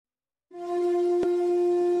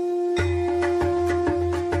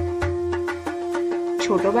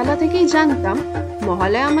ছোটবেলা থেকেই জানতাম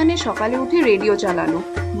মহালয়া মানে সকালে উঠে রেডিও চালানো,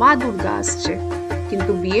 মা দুর্গা আসছে।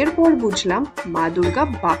 কিন্তু বিয়ের পর বুঝলাম মা দুর্গা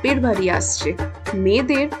বাপের বাড়ি আসছে।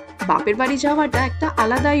 মেয়েদের বাপের বাড়ি যাওয়াটা একটা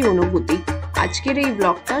আলাদাই অনুভূতি। আজকের এই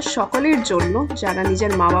ব্লগটা সকলের জন্য যারা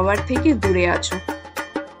নিজের মা বাবার থেকে দূরে আছো।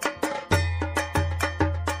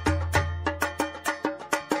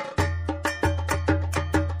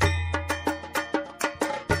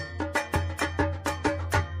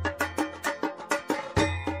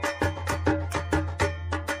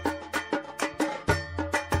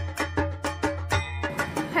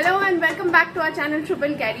 Hello and welcome back to our channel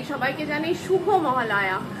triple carry. সবাইকে জানাই শুভ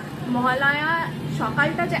মহালয়া। মহালয়া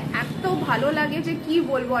সকালটা যে এত ভালো লাগে যে কি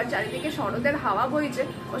বলবো, আর চারিদিকে শরতের হাওয়া বইছে।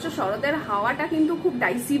 অবশ্য শরতের হাওয়াটা কিন্তু খুব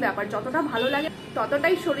ডাইসি ব্যাপার, যতটা ভালো লাগে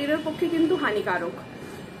ততটাই শরীরের পক্ষে কিন্তু হানিকারক।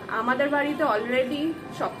 আমাদের বাড়িতে অলরেডি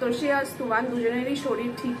সপ্তর্ষি আর স্তুবান দুজনেরই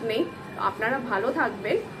শরীর ঠিক নেই। আপনারা ভালো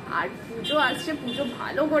থাকবেন, আর পুজো আসছে, পুজো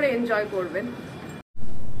ভালো করে এনজয় করবেন।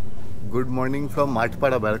 Good morning from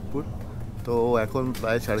Mathpara Barrackpore. তো এখন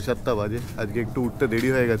প্রায় 7:30 বাজে। আজকে একটু উঠতে দেরি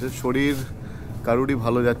হয়ে গেছে। শরীর কারুরই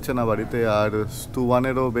ভালো যাচ্ছে না বাড়িতে, আর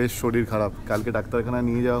স্তুবানেরও বেশ শরীর খারাপ। কালকে ডাক্তারখানায়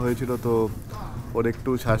নিয়ে যাওয়া হয়েছিল, তো ওর একটু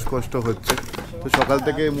শ্বাসকষ্ট হচ্ছে। তো সকাল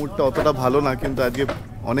থেকে মুডটা অতটা ভালো না, কিন্তু আজকে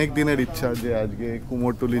অনেক দিনের ইচ্ছা যে আজকে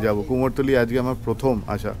কুমোরটুলি যাব। কুমোরটুলি আজকে আমার প্রথম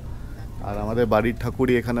আসা, আর আমাদের বাড়ির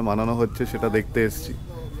ঠাকুরই এখানে মানানো হচ্ছে, সেটা দেখতে এসেছি।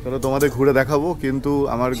 চলো তোমাদের ঘুরে দেখাবো, কিন্তু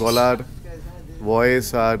আমার গলার ভয়েস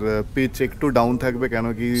আর পিচ একটু ডাউন থাকবে, কেন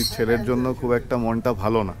কি ছেলের জন্য খুব একটা মনটা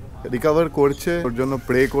ভালো না। রিকভার করছে, ওর জন্য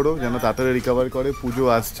প্রে করো যেন তাড়াতাড়ি রিকভার করে। পুজো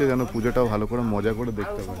আসছে, যেন পুজোটাও ভালো করে মজা করে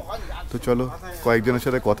দেখতে পারে। তো চলো কয়েকজনের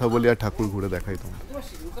সাথে কথা বলি আর ঠাকুর ঘুরে দেখাই তোমার।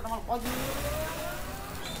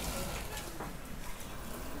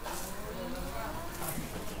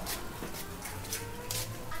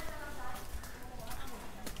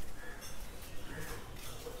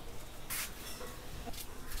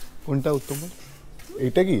 কোনটা উত্তম?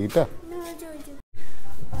 এইটা কি? এটা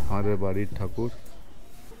আমাদের বাড়ির ঠাকুর,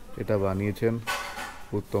 এটা বানিয়েছেন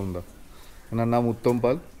উত্তম দা। ওনার নাম উত্তম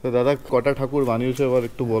পাল। তো দাদা কটা ঠাকুর বানিয়েছে এবার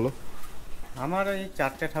একটু বলো। আমার এই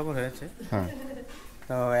 4টে ঠাকুর হয়েছে। হ্যাঁ,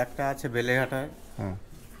 তো একটা আছে বেলেঘাটায়। হ্যাঁ,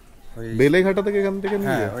 ওই বেলেঘাটা থেকে এখান থেকে নিয়ে?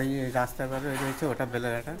 হ্যাঁ, ওই রাস্তার পাশে রয়েছে, ওটা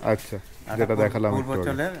বেলেঘাটা। আচ্ছা, যেটা দেখালাম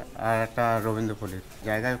পূর্বচলের, আর একটা রবীন্দ্রপল্লীর।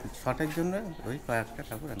 জায়গায় শটের জন্য ওই কয়েকটা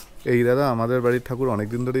ঠাকুর। এই দাদা আমাদের বাড়ির ঠাকুর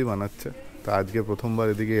অনেকদিন ধরেই বানাচ্ছে, তো আজকে প্রথমবার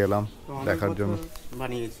এদিকে এলাম দেখার জন্য।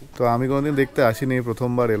 বানিয়েছি তো আমি কোনোদিন দেখতে আসিনি,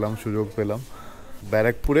 প্রথমবার এলাম, সুযোগ পেলাম।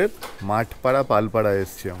 ব্যারাকপুরের মাঠপাড়া পালপাড়া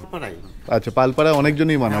এসছি আমি। আচ্ছা, পালপাড়ায়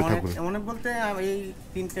অনেকজনই মানায় ঠাকুর? অনেক বলতে এই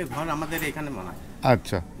 3টে ঘর আমাদের এখানে মানায়।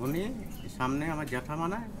 আচ্ছা, উনি সামনে আমার জ্যাঠা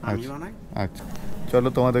মানায়, আমি বানাই। আচ্ছা, চলো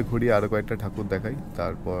তোমাদের ঘুরি, আরো কয়েকটা ঠাকুর দেখাই,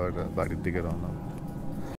 তারপর বাড়ির দিকে রওনা।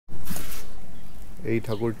 এই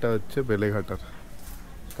ঠাকুরটা হচ্ছে বেলেঘাটার,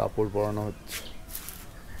 কাপড় পরানো হচ্ছে।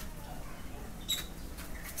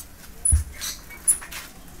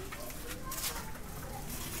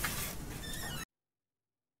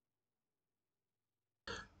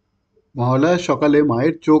 মহালয়ার সকালে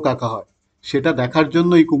মায়ের চোখ আঁকা হয়, সেটা দেখার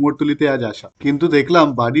জন্যই কুমোরটুলিতে আজ আসা। কিন্তু দেখলাম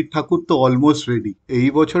বাড়ির ঠাকুর তো অলমোস্ট রেডি। এই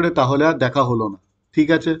বছরে তাহলে আর দেখা হলো না। ঠিক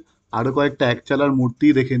আছে, আরো কয়েকটা একচালার মূর্তি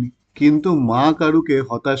দেখে নি। কিন্তু মা কারুকে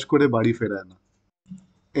হতাশ করে বাড়ি ফেরায় না।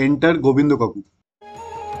 এন্টার গোবিন্দ কাকু।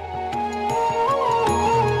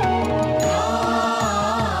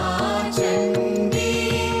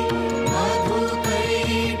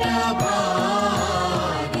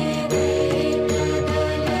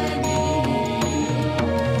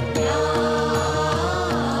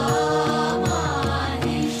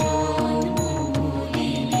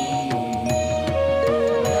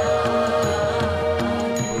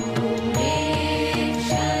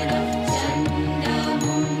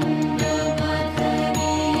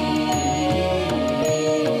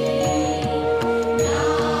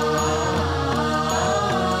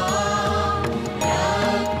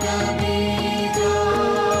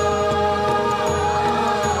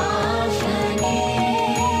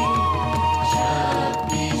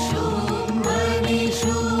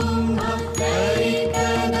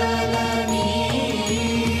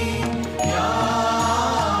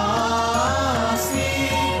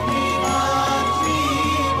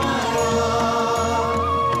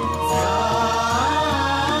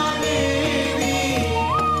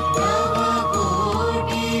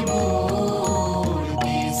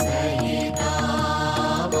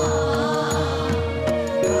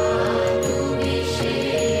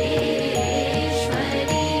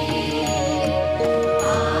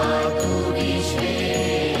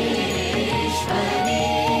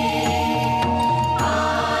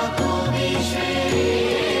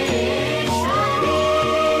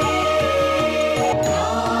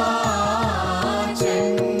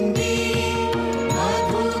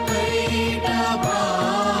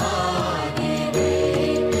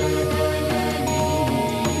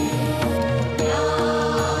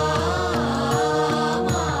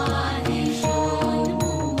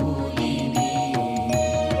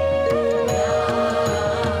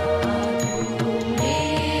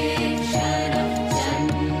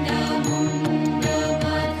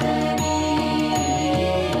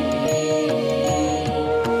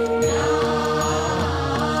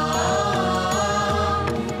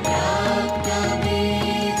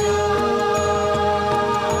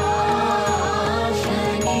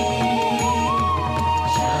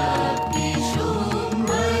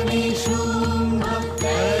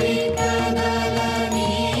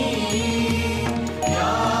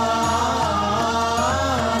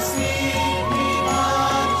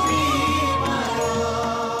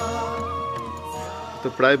 তো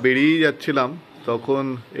প্রায় বেরিয়েই যাচ্ছিলাম, তখন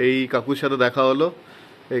এই কাকুর সাথে দেখা হলো।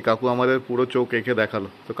 এই কাকু আমাদের পুরো চোখ এঁকে দেখালো।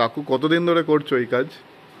 তো কাকু, কতদিন ধরে করছো এই কাজ?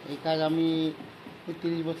 এই কাজ আমি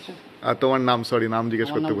 30 বছর। আর তোমার নাম? সরি, নাম জিজ্ঞেস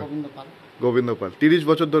আমার করতে নাম পারি? গোবিন্দ পাল। গোবিন্দ পাল। 30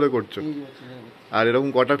 বছর ধরে করছো? 30 বছর ধরে করছি। আর এরকম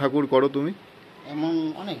কটা ঠাকুর করো তুমি? এমন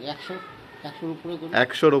অনেক, 100-100-র উপরে করি।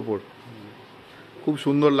 100-র ওপর। খুব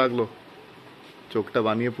সুন্দর লাগলো, চোখটা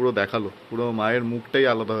বানিয়ে পুরো দেখালো, পুরো মায়ের মুখটাই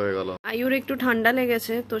আলাদা হয়ে গেল। আয়ুর একটু ঠান্ডা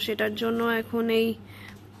লেগেছে, তো সেটার জন্য এখন এই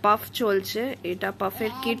পাফ চলছে। এটা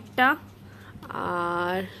পাফের কিটটা।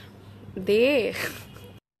 আর দে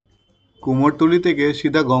কুমোরটুলি থেকে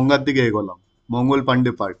সিধা গঙ্গার দিকে এগোলাম, মঙ্গল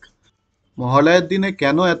পাণ্ডে পার্ক। মহালয়ার দিনে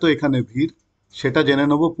কেন এত এখানে ভিড় সেটা জেনে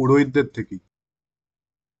নেবো পুরোহিতদের থেকেই।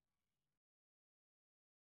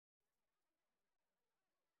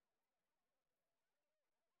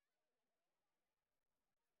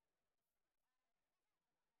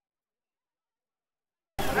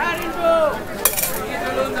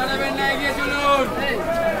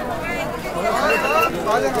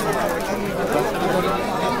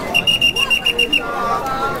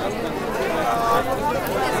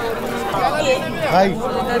 ভাই,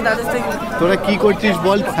 তোরা কি করছিস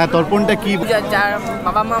বল? হ্যাঁ, তর্পণটা কি? যার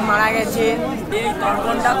বাবা মা মারা গেছে, এই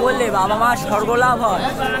তর্পণটা করলে বাবা মা স্বর্গলাভ হয়,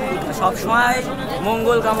 সবসময়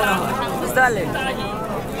মঙ্গল কামনা হয়, বুঝতে পারলেন?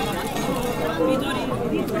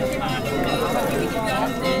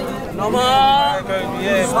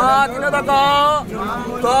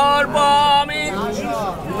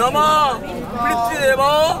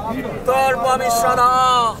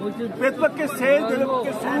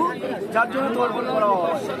 যার জন্য তর্পণ করা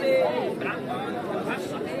হয়।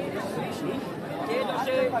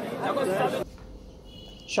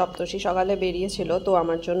 সপ্তর্ষি সকালে বেরিয়েছিল, তো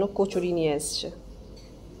আমার জন্য কচুরি নিয়ে এসছে।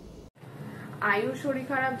 আয়ুর শরীর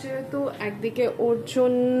খারাপ যেহেতু, একদিকে ওর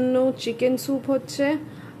জন্য চিকেন স্যুপ হচ্ছে,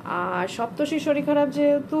 আর সপ্তর্ষির শরীর খারাপ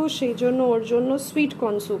যেহেতু সেই জন্য ওর জন্য সুইট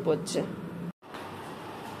কর্ন স্যুপ হচ্ছে।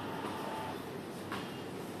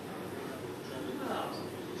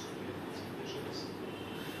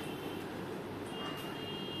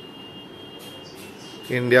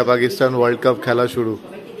 ইন্ডিয়া পাকিস্তান ওয়ার্ল্ড কাপ খেলা শুরু।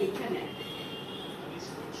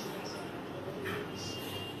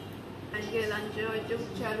 আজকে লাঞ্চে হচ্ছে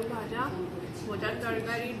উচ্ছে আলু ভাজা, মোচার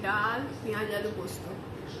তরকারি, ডাল, পেঁয়াজ আলু পোস্ত।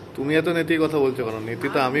 তুমি এত নীতি কথা বলছো কেন? নীতি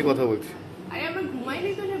তো আমি কথা বলছি। আরে আমি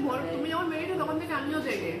ঘুমাইনি তো, যে ভোর তুমি যখন বেরিয়েছো তখন থেকে আমিও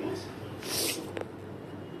জেগে।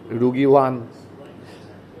 রুগী 1,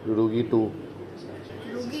 রুগী 2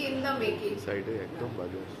 রুগী ইন দ্য মেকিং। সাইডে একদম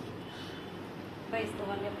বাজে।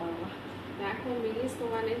 দেখো মিলি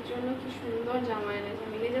সোমানের জন্য কি সুন্দর জামা এনেছে।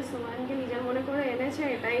 মিলি যে সোমানকে নিজের মনে করে এনেছে,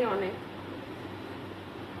 এটাই অনেক।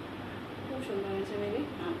 খুব সুন্দর হয়েছে মিলি।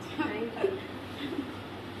 Thank you.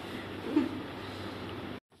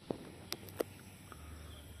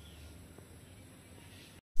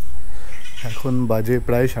 এখন বাজে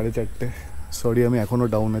প্রায় 4:30। সরি, আমি এখনও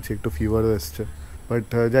ডাউন আছি, একটু ফিভারও এসছে। বাট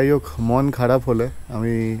যাই হোক, মন খারাপ হলে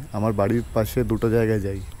আমি আমার বাড়ির পাশে দুটো জায়গায়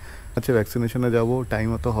যাই। আচ্ছা, ভ্যাকসিনেশনে যাব, টাইম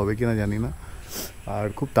অত হবে কি না জানি না। আর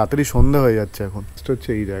খুব তাড়াতাড়ি সন্ধে হয়ে যাচ্ছে এখন। হচ্ছে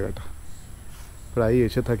এই জায়গাটা প্রায়ই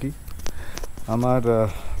এসে থাকি। আমার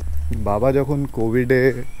বাবা যখন কোভিডে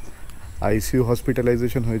আইসিইউ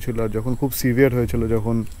হসপিটালাইজেশন হয়েছিল, আর যখন খুব সিভিয়ার হয়েছিল,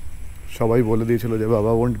 যখন সবাই বলে দিয়েছিল যে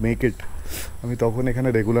বাবা ওন্ট মেক ইট, আমি তখন এখানে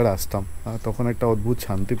রেগুলার আসতাম। আর তখন একটা অদ্ভুত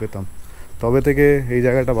শান্তি পেতাম। তবে থেকে এই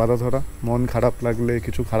জায়গাটা বাধা ধরা। মন খারাপ লাগলে,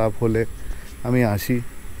 কিছু খারাপ হলে আমি আসি।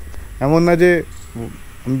 এমন না যে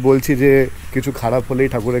আমি বলছি যে কিছু খারাপ হলেই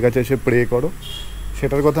ঠাকুরের কাছে এসে প্রে করো,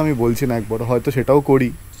 সেটার কথা আমি বলছি না একবার, হয়তো সেটাও করি।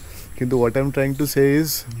 কিন্তু what I am trying to say is,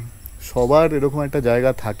 সবার এরকম একটা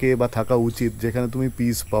জায়গা থাকে বা থাকা উচিত যেখানে তুমি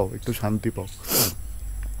পিস পাও, একটু শান্তি পাও।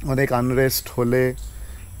 অনেক আনরেস্ট হলে,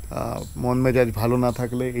 মন মেজাজ ভালো না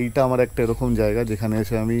থাকলে, এইটা আমার একটা এরকম জায়গা যেখানে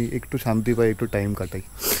এসে আমি একটু শান্তি পাই, একটু টাইম কাটাই।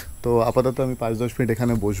 তো আপাতত আমি 5-10 মিনিট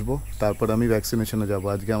এখানে বসবো, তারপর আমি ভ্যাকসিনেশনে যাব।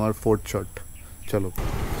 আজকে আমার 4th শট। চলো।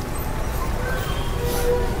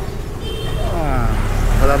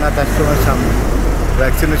 ভোলানাথ আশ্রমের সামনে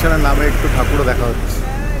ভ্যাকসিনেশনের নামে একটু ঠাকুরও দেখা হচ্ছে।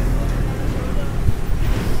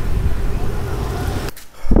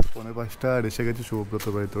 4:45 আর এসে গেছি শুভব্রত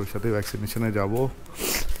বাড়িতে, ওর সাথে ভ্যাকসিনেশনে যাব।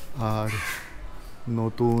 আর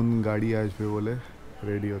নতুন গাড়ি আসবে বলে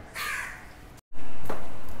রেডি হচ্ছে।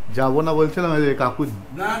 যাবো না বলছিলাম, যে কাকু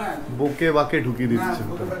বকে বাকে ঢুকিয়ে দিচ্ছে।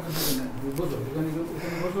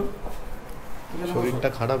 শরীরটা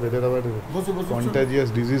খারাপ, এদের আবার কন্টাজিয়াস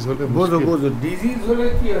ডিজিজ হলে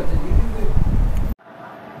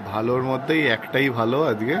ভালোর মধ্যেই একটাই ভালো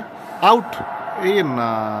আজকে আউট। এই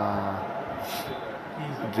না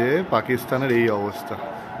যে পাকিস্তানের এই অবস্থা,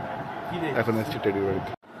 এখন এসছি টেডি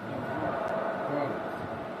বাড়িতে।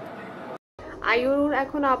 আয়ুর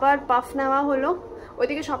এখন আবার পাফ নেওয়া হলো।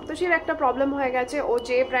 ওইদিকে সপ্তর্ষির একটা প্রবলেম হয়ে গেছে, ও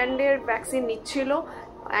যে ব্র্যান্ডের ভ্যাকসিন নিচ্ছিল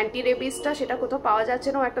অ্যান্টি রেবিসটা, সেটা কোথাও পাওয়া যাচ্ছে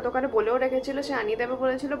না। ও একটা দোকানে বলেও রেখেছিল, সে আনিয়ে দেবে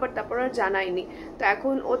বলেছিল, বাট তারপর আর জানায়নি। তো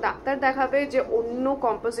এখন ও ডাক্তার দেখাবে যে অন্য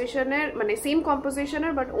কম্পোজিশনের, মানে সেম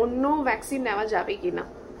কম্পোজিশনের বাট অন্য ভ্যাকসিন নেওয়া যাবে কিনা।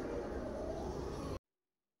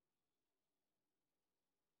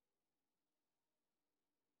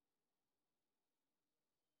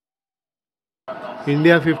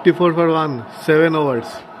 ইন্ডিয়া 54 for 1, 7 ওভার্স,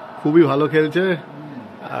 খুবই ভালো খেলছে।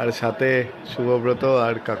 আর সাথে শুভব্রত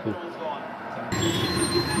আর কাকু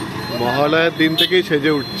মহালয়ার দিন থেকেই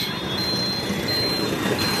সেজে উঠছে।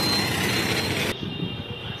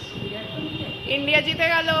 ইন্ডিয়া জিতে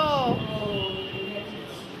গেল।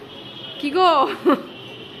 কি গো,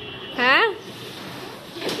 হ্যাঁ?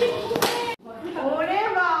 ওরে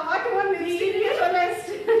বাবা, তোমার মিষ্টি দিয়ে চলে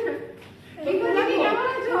এসেছে।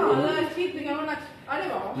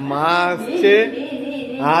 মা আসছে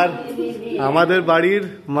আর আমাদের বাড়ির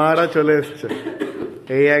মারা চলে এসছে।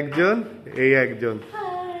 এই একজন, এই একজন,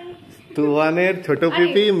 তুয়ানের ছোট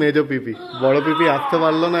পিপি, মেজো পিপি। বড় পিপি আসতে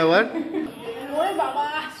পারলো না, এবার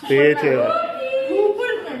পেয়েছে। এবার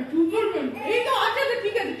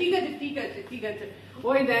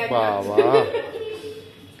বাবা,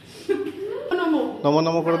 নমো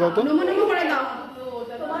নমো করে দাও তো।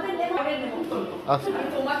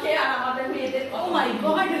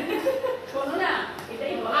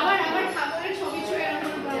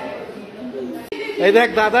 এই দেখ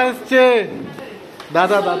দাদা এসছে,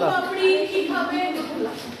 দাদা দাদা।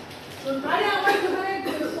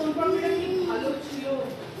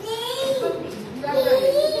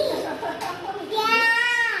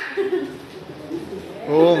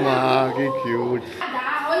 ও মা কি কিউট।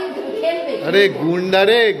 আরে গুন্ডা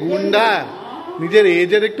রে গুন্ডা, নিজের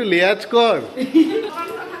এজের একটু লেয়াজ কর।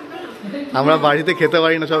 আমরা বাড়িতে খেতে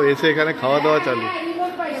পারি না, সব এসে এখানে খাওয়া দাওয়া চালু।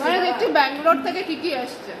 এবারে দেখছি ব্যাঙ্গালোর থেকে কি কি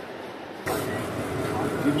আসছে।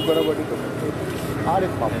 আরে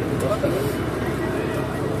বাবা,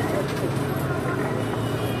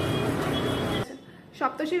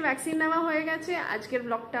 সপ্তর্ষির ভ্যাকসিন নেওয়া হয়ে গেছে। আজকের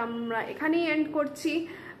ব্লগটা আমরা এখানেই এন্ড করছি।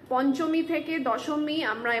 পঞ্চমী থেকে দশমী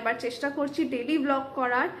আমরা এবার চেষ্টা করছি ডেলি ব্লগ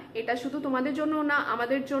করার। এটা শুধু তোমাদের জন্য না,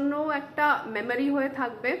 আমাদের জন্যও একটা মেমোরি হয়ে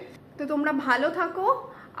থাকবে। তো তোমরা ভালো থাকো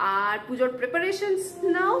আর পুজোর প্রিপারেশনস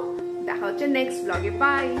নাও। দেখা হচ্ছে নেক্সট ব্লগে।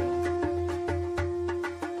 বাই।